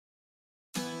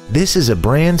This is a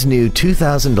brand new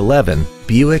 2011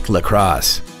 Buick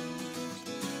LaCrosse.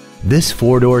 This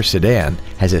four-door sedan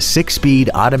has a 6-speed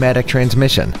automatic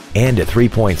transmission and a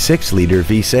 3.6-liter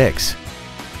V6.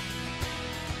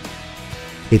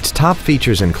 Its top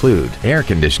features include air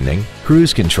conditioning,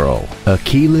 cruise control, a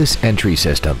keyless entry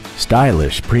system,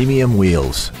 stylish premium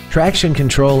wheels, traction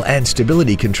control and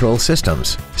stability control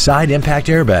systems, side impact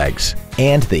airbags,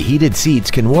 and the heated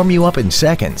seats can warm you up in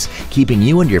seconds, keeping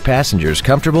you and your passengers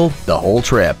comfortable the whole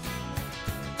trip.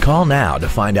 Call now to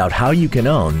find out how you can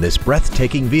own this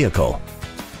breathtaking vehicle.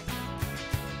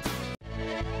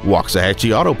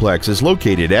 Waxahachie Autoplex is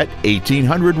located at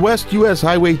 1800 West US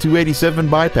Highway 287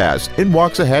 Bypass in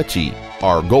Waxahachie.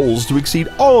 Our goal is to exceed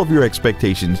all of your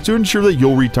expectations to ensure that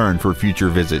you'll return for future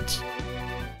visits.